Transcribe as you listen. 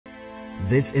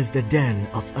This is the den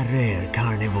of a rare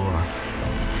carnivore.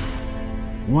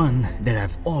 One that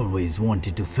I've always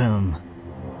wanted to film,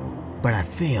 but I've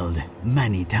failed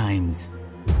many times.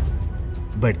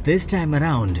 But this time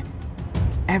around,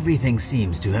 everything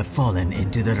seems to have fallen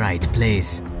into the right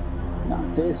place. Now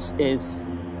this is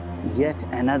yet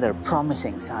another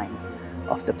promising sign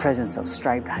of the presence of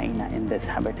striped hyena in this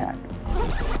habitat.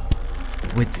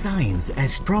 With signs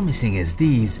as promising as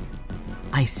these,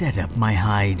 I set up my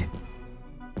hide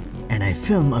and I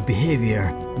film a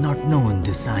behavior not known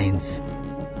to science.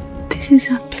 This is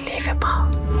unbelievable.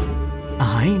 A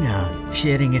hyena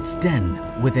sharing its den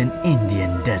with an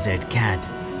Indian desert cat.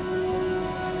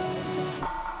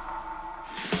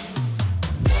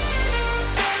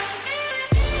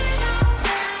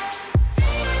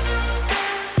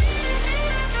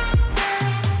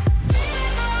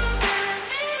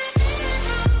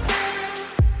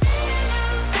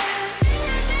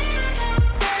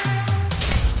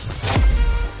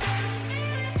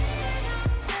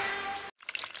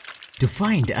 To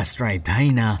find a striped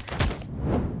hyena,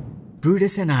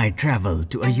 Brutus and I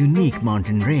traveled to a unique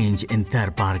mountain range in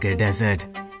Tharparkar Desert.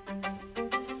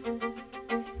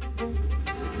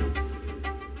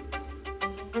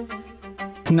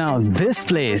 Now this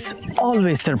place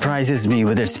always surprises me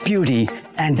with its beauty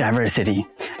and diversity.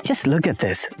 Just look at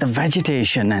this, the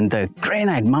vegetation and the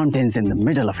granite mountains in the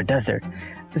middle of a desert.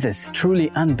 This is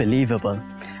truly unbelievable.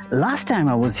 Last time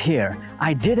I was here,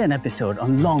 I did an episode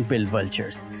on long-billed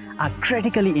vultures, a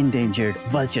critically endangered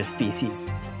vulture species.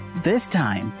 This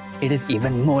time, it is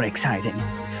even more exciting.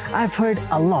 I've heard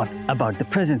a lot about the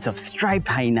presence of striped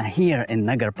hyena here in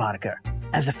Nagar Parkar.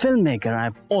 As a filmmaker,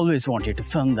 I've always wanted to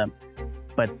film them,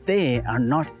 but they are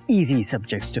not easy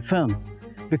subjects to film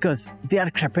because they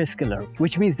are crepuscular,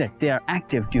 which means that they are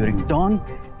active during dawn,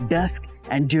 dusk,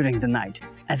 and during the night.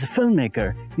 As a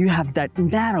filmmaker, you have that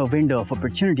narrow window of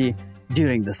opportunity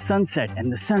during the sunset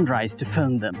and the sunrise to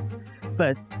film them.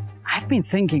 But I've been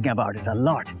thinking about it a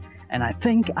lot, and I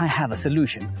think I have a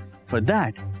solution. For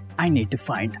that, I need to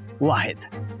find Wahid.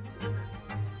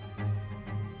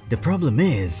 The problem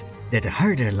is that a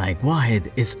herder like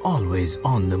Wahid is always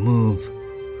on the move.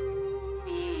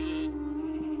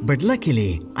 But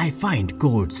luckily, I find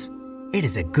goats. It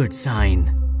is a good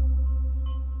sign.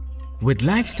 With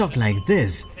livestock like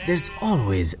this, there's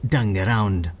always dung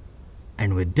around.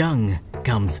 And with dung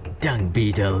comes dung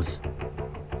beetles.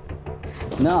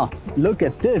 Now, look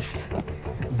at this.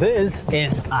 This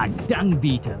is a dung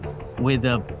beetle with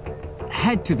a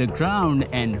head to the ground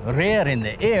and rear in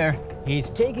the air. He's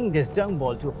taking this dung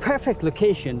ball to a perfect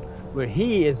location where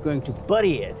he is going to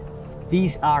bury it.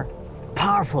 These are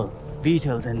powerful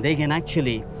beetles and they can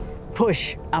actually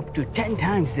push up to 10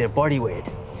 times their body weight,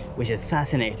 which is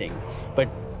fascinating. But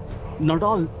not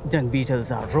all dung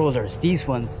beetles are rollers. These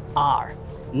ones are.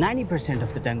 90%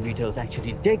 of the dung beetles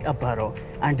actually dig a burrow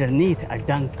underneath a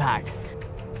dung pad.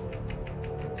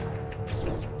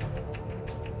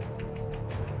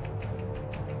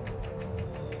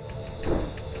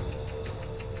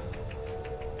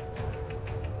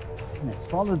 Let's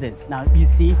follow this. Now you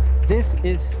see, this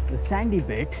is the sandy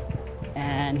bit,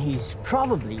 and he's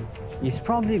probably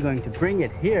going to bring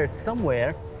it here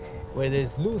somewhere where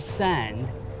there's loose sand,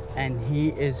 and he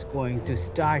is going to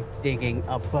start digging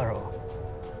a burrow.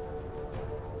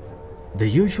 The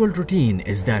usual routine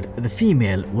is that the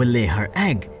female will lay her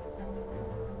egg,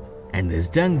 and this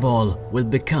dung ball will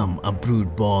become a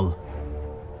brood ball.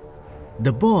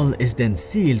 The ball is then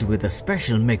sealed with a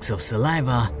special mix of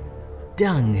saliva,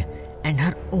 dung, and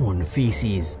her own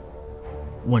feces.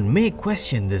 One may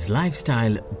question this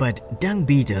lifestyle, but dung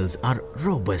beetles are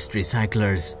robust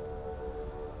recyclers.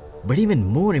 But even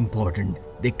more important,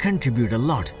 they contribute a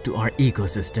lot to our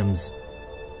ecosystems.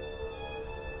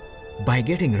 By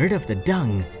getting rid of the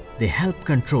dung, they help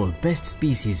control pest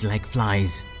species like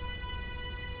flies.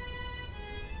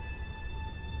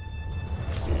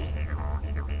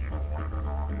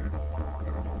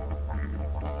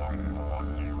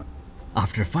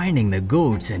 After finding the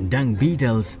goats and dung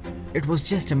beetles, it was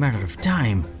just a matter of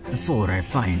time before I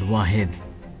find Wahid.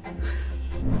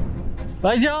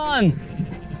 भाईजान,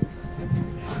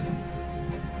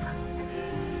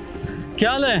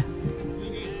 क्या हाल है?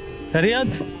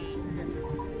 खैरियत?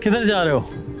 किधर जा रहे हो?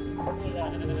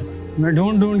 मैं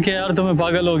ढूंढ के यार तुम्हें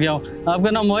पागल हो गया हूँ। आपका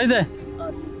नाम मोहित है?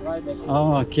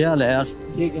 हाँ, क्या हाल है यार?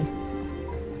 ठीक है।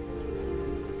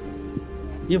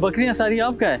 ये बकरियां सारी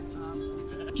आपका है?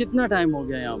 कितना टाइम हो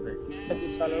गया यहाँ पे?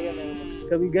 25 साल हो गए।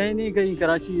 कभी गए नहीं कहीं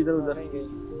कराची इधर उधर?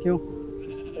 क्यों?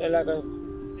 इलाका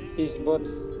बहुत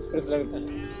खूबसूरत लगता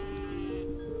है।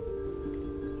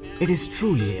 It is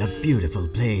truly a beautiful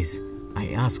place,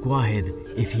 I ask Wahid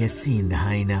if he has seen the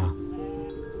hyena.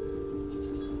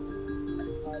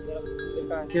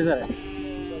 किधर है?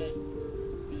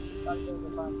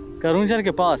 करूंजर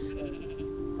के पास।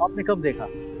 आपने कब देखा?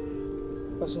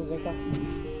 परसों देखा।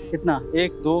 कितना?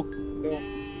 1 2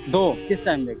 2 किस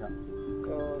टाइम देखा?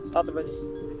 तो 7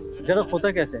 बजे। जरख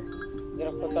होता कैसे?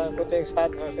 जरख होता है कुत्ते के साथ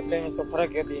में, कुत्ते में तो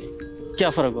फर्क होती है। क्या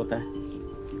फर्क होता है?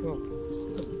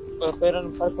 तो पैरों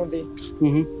में फर्क होती है,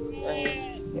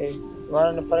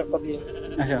 वालों में फर्क होती है।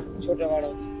 अच्छा, छोटे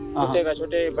वालों कुत्ते का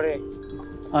छोटे बड़े।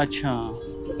 अच्छा,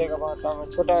 कुत्ते का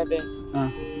टांग छोटा होते हैं,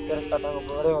 जरख का टांग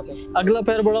बड़े होते हैं। अगला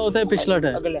पैर बड़ा होता है, पिछला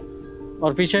टायर अगला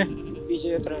और पीछे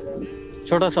इतना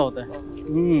छोटा सा होता है।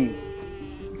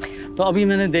 तो अभी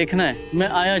मैंने देखना है, मैं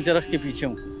आया जरख के पीछे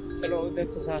हूँ। चलो उधर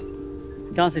से साथ।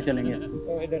 कहाँ से चलेंगे?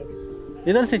 तो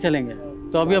इधर से चलेंगे।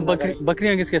 तो अभी आप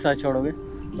बकरियाँ किसके साथ छोड़ोगे?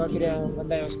 बकरियाँ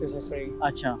बंदा है उसके साथ छोड़ेगी।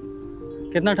 अच्छा,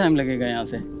 कितना टाइम लगेगा यहाँ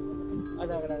से?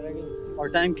 आधा घंटा लगेगा। और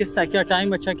टाइम किस टाइम, क्या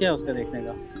टाइम अच्छा क्या है उसका देखने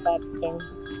का?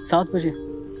 7 बजे।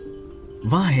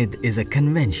 Wahid is a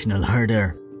conventional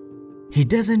herder. He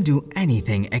doesn't do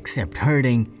anything except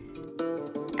herding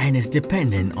and is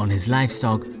dependent on his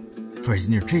livestock for his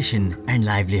nutrition and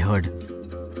livelihood.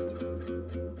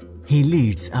 He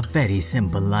leads a very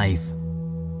simple life.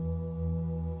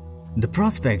 The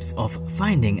prospects of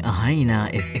finding a hyena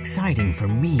is exciting for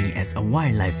me as a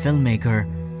wildlife filmmaker,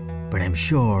 but I'm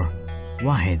sure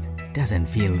Wahid doesn't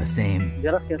feel the same.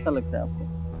 जरख कैसा लगता है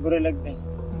आपको? बुरे लगते हैं।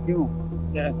 क्यों?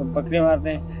 जरख को बकरी मारते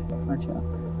हैं। अच्छा,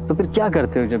 तो फिर क्या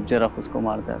करते हो जब जरख उसको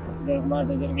मारता है? तो जरख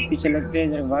मारते हैं, जरख के पीछे लगते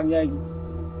हैं, जरख भाग जाएगी।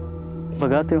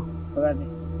 भगाते हो? भगाते,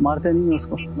 मारते नहीं हो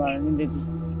उसको? मार नहीं देती।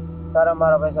 सारा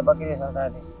हमारा पैसा बकरी के साथ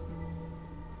आते।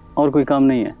 और कोई काम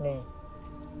नहीं है? नहीं।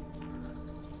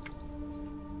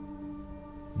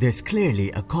 There's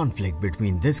clearly a conflict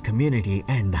between this community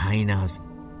and the hyenas,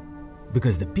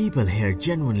 because the people here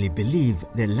genuinely believe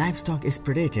their livestock is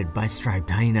predated by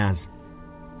striped hyenas.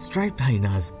 Striped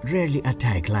hyenas rarely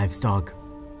attack livestock.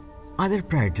 Other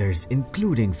predators,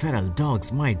 including feral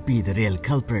dogs, might be the real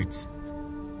culprits.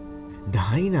 The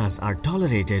hyenas are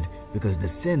tolerated because the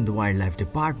Sindh Wildlife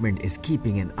Department is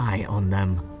keeping an eye on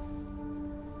them.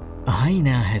 A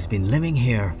hyena has been living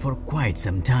here for quite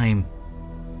some time,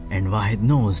 and Wahid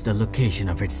knows the location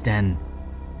of its den.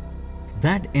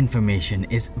 That information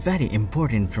is very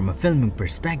important from a filming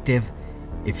perspective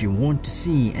if you want to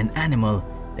see an animal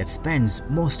that spends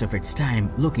most of its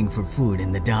time looking for food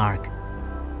in the dark.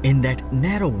 In that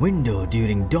narrow window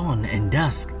during dawn and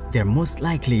dusk, they're most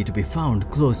likely to be found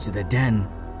close to the den.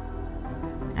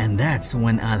 And that's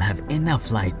when I'll have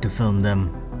enough light to film them.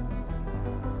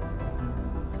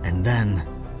 And then,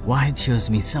 Wahid shows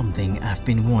me something I've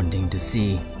been wanting to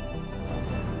see.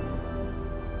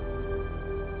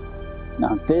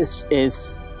 Now this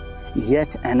is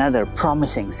yet another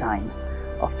promising sign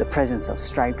of the presence of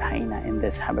striped hyena in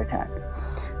this habitat.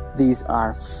 These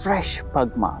are fresh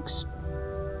pug marks,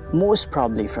 most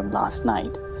probably from last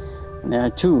night. There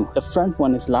are two. The front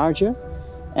one is larger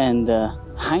and the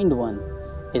hind one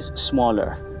is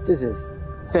smaller. This is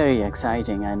very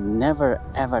exciting. I never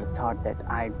ever thought that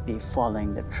I'd be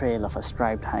following the trail of a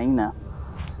striped hyena.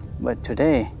 But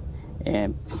today,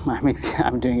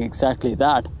 I'm doing exactly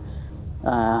that.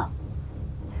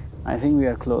 I think we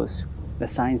are close. The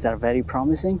signs are very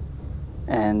promising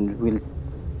and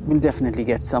we'll definitely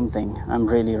get something. I'm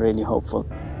really hopeful.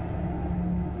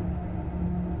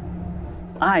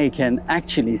 I can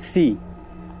actually see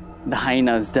the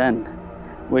hyena's den,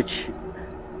 which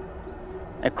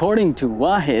according to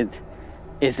Wahid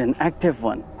is an active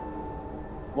one.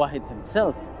 Wahid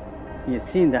himself, he has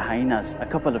seen the hyenas a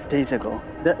couple of days ago.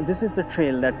 This is the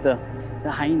trail that the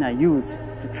hyena used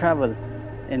to travel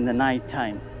in the night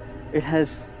time. It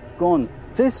has gone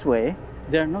this way.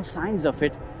 There are no signs of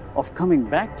it coming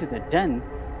back to the den,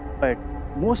 but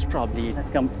most probably it has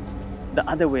come the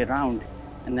other way around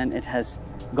and then it has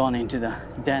gone into the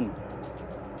den.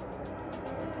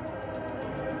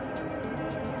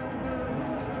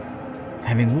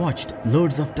 Having watched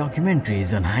loads of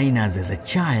documentaries on hyenas as a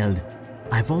child,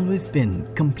 I've always been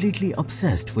completely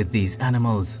obsessed with these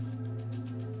animals.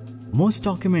 Most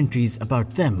documentaries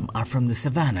about them are from the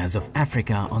savannahs of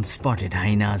Africa on spotted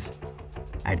hyenas.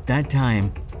 At that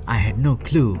time, I had no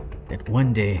clue that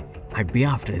one day I'd be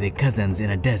after their cousins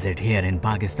in a desert here in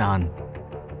Pakistan.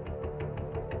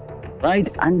 Right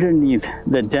underneath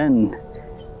the den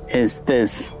is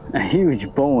a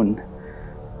huge bone.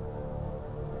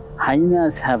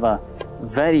 Hyenas have a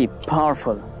very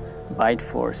powerful bite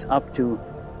force up to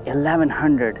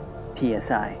 1100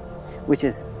 psi, which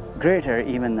is greater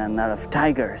even than that of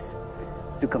tigers.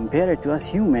 To compare it to us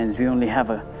humans, we only have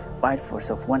a bite force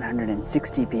of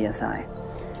 160 psi.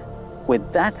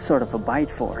 With that sort of a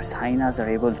bite force, hyenas are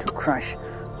able to crush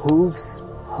hooves,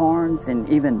 horns, and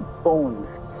even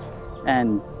bones.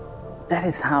 And that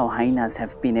is how hyenas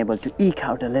have been able to eke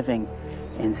out a living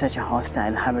in such a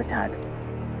hostile habitat.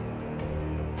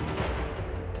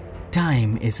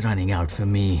 Time is running out for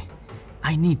me.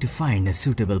 I need to find a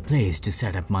suitable place to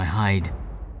set up my hide.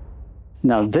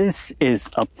 Now this is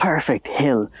a perfect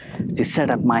hill to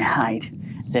set up my hide.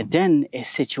 The den is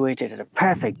situated at a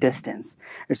perfect distance.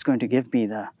 It's going to give me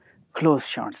the close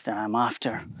shots that I'm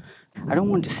after. I don't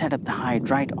want to set up the hide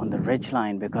right on the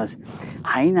ridgeline because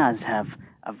hyenas have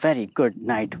a very good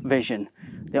night vision.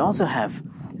 They also have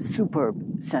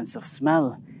superb sense of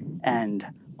smell and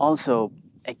also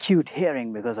acute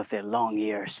hearing because of their long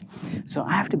ears. So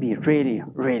I have to be really,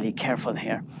 really careful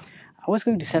here. I was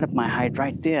going to set up my hide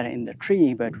right there in the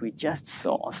tree, but we just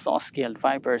saw a saw-scaled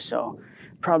viper, so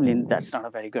probably that's not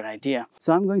a very good idea.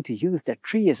 So I'm going to use that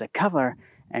tree as a cover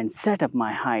and set up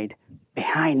my hide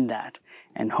behind that.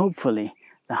 And hopefully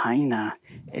the hyena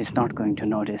is not going to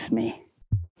notice me.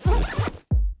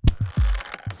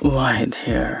 Wyatt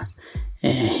here,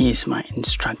 he's my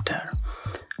instructor.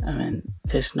 I mean,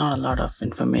 there's not a lot of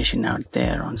information out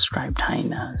there on striped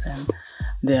hyenas, and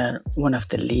they're one of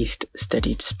the least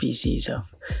studied species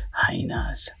of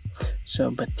hyenas.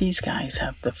 But these guys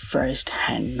have the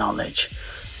first-hand knowledge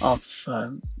of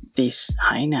these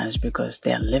hyenas because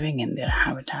they are living in their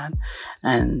habitat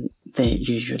and they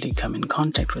usually come in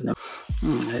contact with them.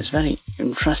 It's very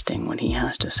interesting what he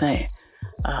has to say.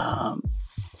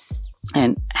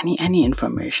 And any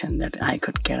information that I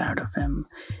could get out of him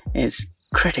is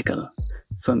critical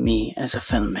for me as a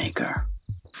filmmaker.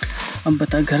 अब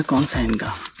बता घर कौन सा है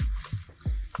इनका?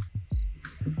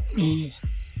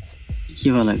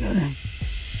 ये वाला घर है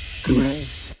तो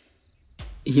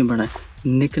ये बड़ा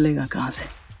निकलेगा कहाँ से?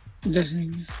 इधर से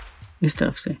निकले, इस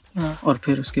तरफ से। हाँ। और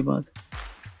फिर उसके बाद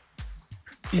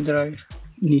इधर आएगा,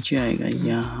 नीचे आएगा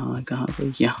यहाँ, कहाँ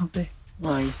पे? यहाँ पे।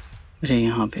 अरे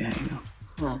यहाँ पे आएगा।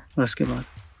 हाँ। और उसके बाद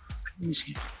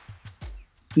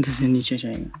इधर से नीचे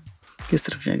जाएगा। किस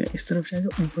तरफ जाएगा? इस तरफ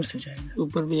जाएगा, ऊपर से जाएगा।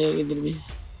 ऊपर भी जाएगा, इधर भी।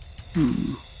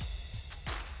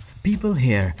 People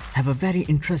here have a very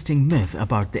interesting myth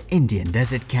about the Indian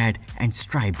desert cat and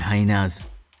striped hyenas.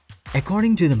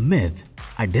 According to the myth,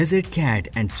 a desert cat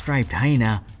and striped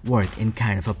hyena work in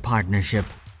kind of a partnership,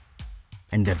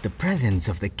 and that the presence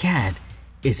of the cat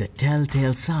is a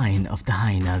telltale sign of the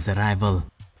hyena's arrival.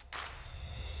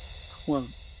 Well,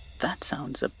 that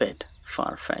sounds a bit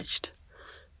far-fetched,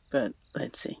 but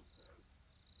let's see.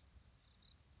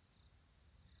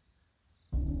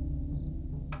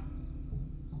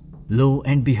 Lo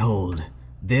and behold,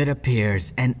 there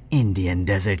appears an Indian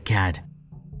desert cat.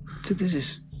 So this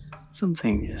is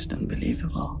something just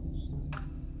unbelievable.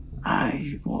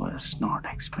 I was not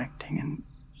expecting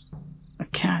a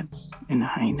cat in a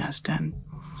hyena's den.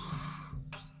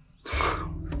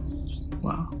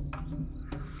 Wow.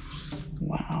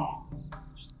 Wow.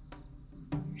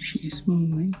 She's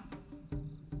moving.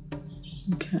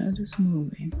 The cat is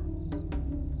moving.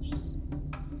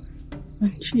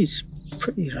 And she's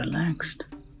pretty relaxed.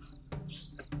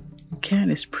 The cat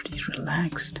is pretty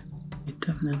relaxed. It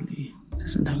definitely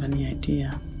doesn't have any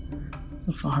idea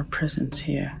of our presence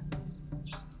here.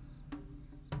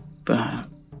 But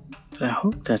I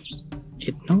hope that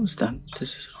it knows that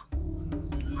this is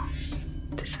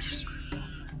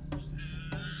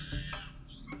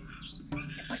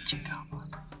बच्चे का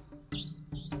आवाज है।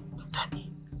 पता नहीं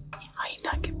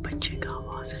हाइना के बच्चे का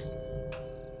आवाज है।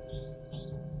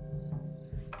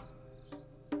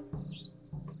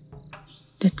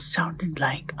 That sounded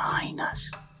like a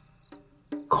hyena's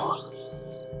call.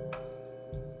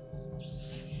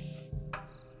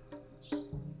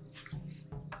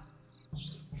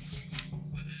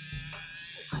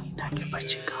 हाइना के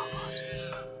बच्चे का आवाज है।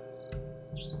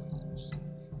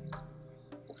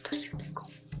 उधर से देखो,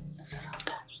 नजर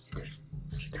आता है।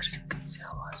 इधर से कहीं से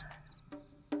आवाज है।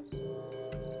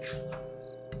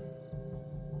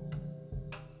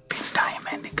 पिंडाई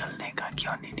में निकलने का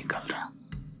क्यों नहीं निकल रहा?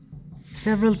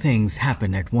 Several things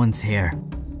happen at once here.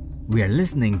 We are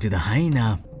listening to the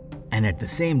hyena, and at the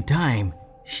same time,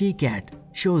 she-cat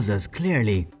shows us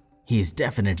clearly he is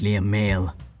definitely a male.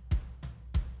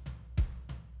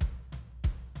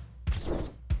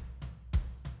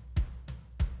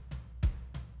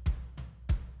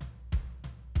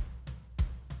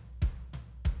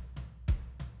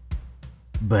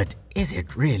 But is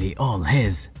it really all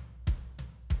his?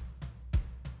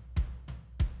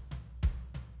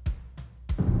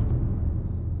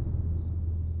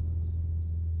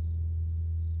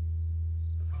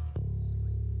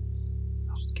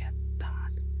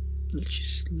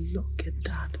 Look at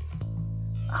that.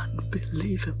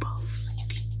 Unbelievable.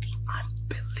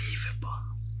 Unbelievable.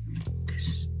 This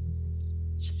is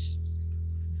just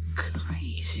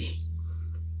crazy.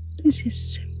 This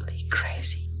is simply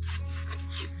crazy.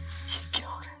 ये क्या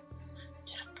हो रहा है?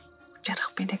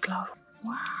 जरा भी निकला.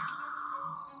 Wow.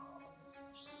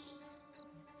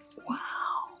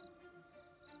 Wow.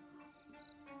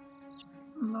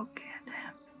 Look at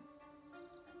him.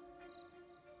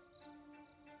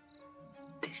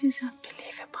 This is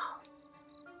unbelievable.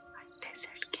 A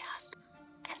desert cat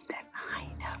and then a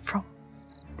hyena from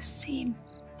the same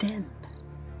den.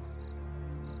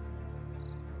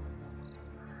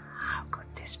 How could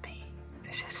this be?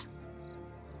 This is,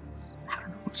 I don't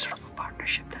know what sort of a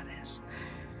partnership that is.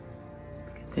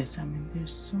 Look at this. I mean,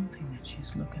 there's something that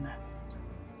she's looking at.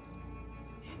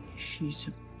 And she's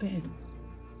a bit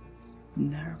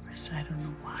nervous. I don't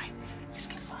know why.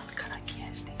 इसके बाद खड़ा किया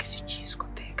है इसने किसी चीज को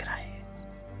देख रहा है.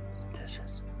 This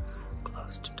is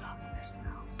close to darkness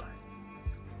now, but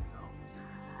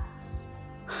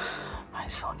my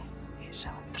Sony A7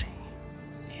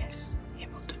 III is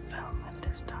able to film in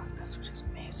this darkness, which is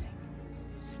amazing.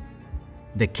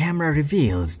 The camera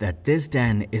reveals that this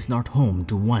den is not home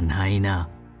to one hyena.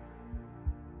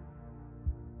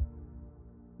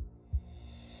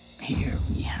 Here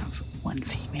we have one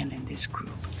female in this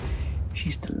group.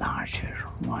 She's the larger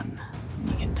one.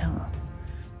 You can tell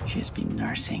she's been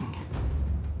nursing.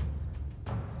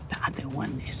 The other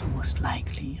one is most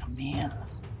likely a male.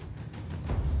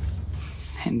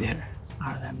 And there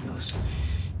are them those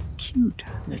cute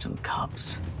little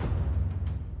cubs.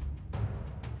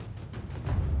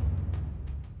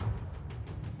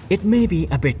 It may be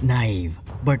a bit naive,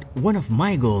 but one of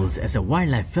my goals as a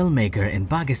wildlife filmmaker in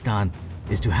Pakistan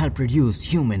is to help reduce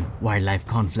human-wildlife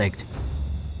conflict.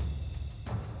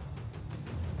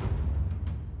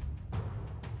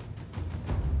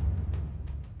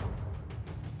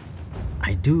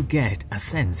 I do get a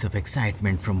sense of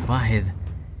excitement from Wahid,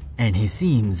 and he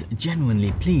seems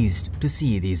genuinely pleased to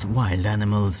see these wild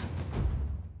animals.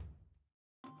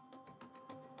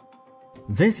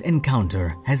 This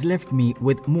encounter has left me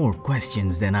with more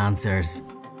questions than answers.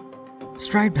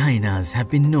 Striped hyenas have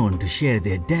been known to share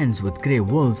their dens with grey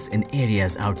wolves in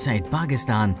areas outside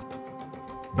Pakistan,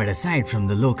 but aside from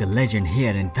the local legend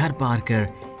here in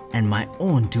Tharparkar and my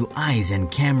own 2 eyes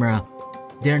and camera,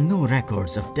 there are no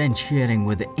records of den sharing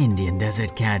with the Indian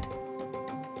desert cat.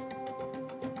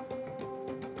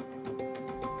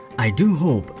 I do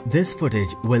hope this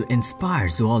footage will inspire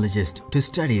zoologists to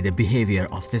study the behavior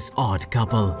of this odd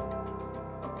couple.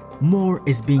 More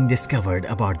is being discovered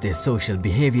about their social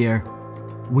behavior.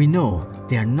 We know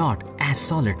they are not as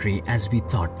solitary as we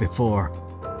thought before.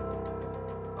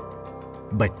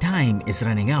 But time is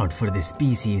running out for this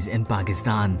species in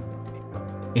Pakistan.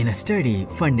 In a study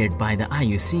funded by the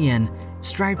IUCN,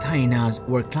 striped hyenas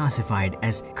were classified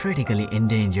as critically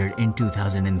endangered in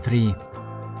 2003.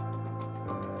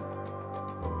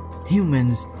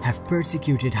 Humans have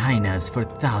persecuted hyenas for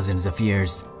thousands of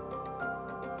years.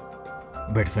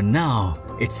 But for now,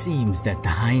 it seems that the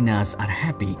hyenas are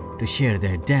happy to share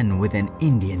their den with an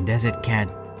Indian desert cat.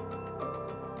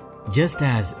 Just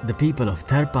as the people of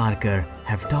Tharparkar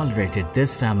have tolerated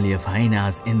this family of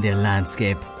hyenas in their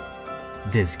landscape.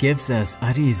 This gives us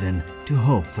a reason to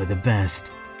hope for the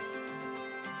best.